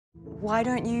Why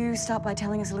don't you start by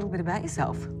telling us a little bit about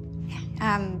yourself?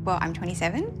 Well, I'm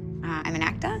 27. I'm an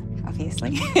actor,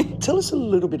 obviously. Tell us a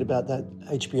little bit about that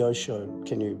HBO show.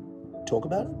 Can you talk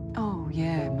about it? Oh,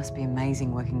 yeah, it must be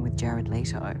amazing working with Jared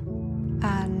Leto.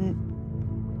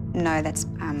 No, that's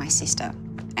my sister,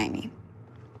 Amy.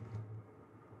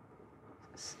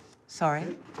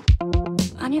 Sorry?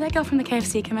 Aren't you that girl from the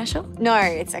KFC commercial? No,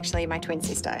 it's actually my twin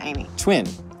sister, Amy. Twin?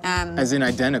 As in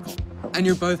identical? And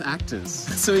you're both actors.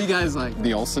 So are you guys like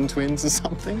the Olsen twins or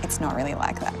something? It's not really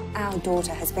like that. Our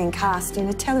daughter has been cast in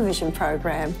a television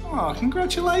program. Oh,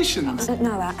 congratulations.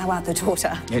 No, our other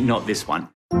daughter. Yeah, not this one.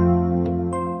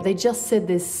 They just said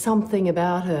there's something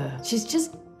about her. She's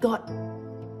just got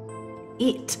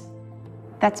it.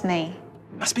 That's me.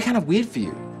 Must be kind of weird for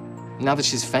you, now that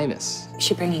she's famous. Is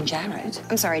she bringing Jared?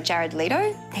 I'm sorry, Jared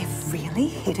Leto? They've really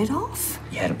hit it off.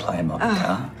 You had to play him on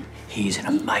guitar. He's an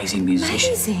amazing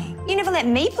musician. Amazing. You never let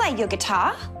me play your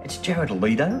guitar. It's Jared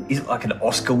Leto. He's like an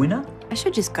Oscar winner. I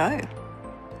should just go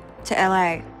to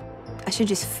LA. I should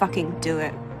just fucking do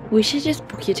it. We should just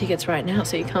book your tickets right now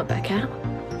so you can't back out.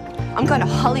 I'm going to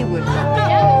Hollywood.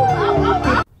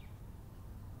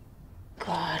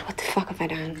 God, what the fuck have I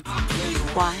done?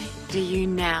 Why do you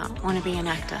now want to be an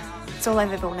actor? It's all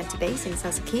I've ever wanted to be since I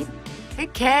was a kid. Who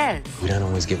cares? We don't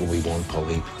always get what we want,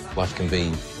 Polly. Life can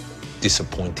be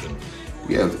disappointing.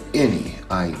 Do you have any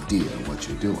idea what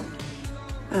you're doing?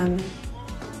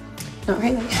 Not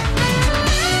really.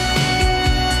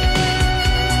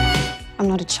 I'm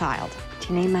not a child. Do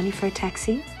you need money for a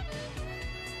taxi?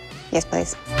 Yes,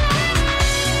 please.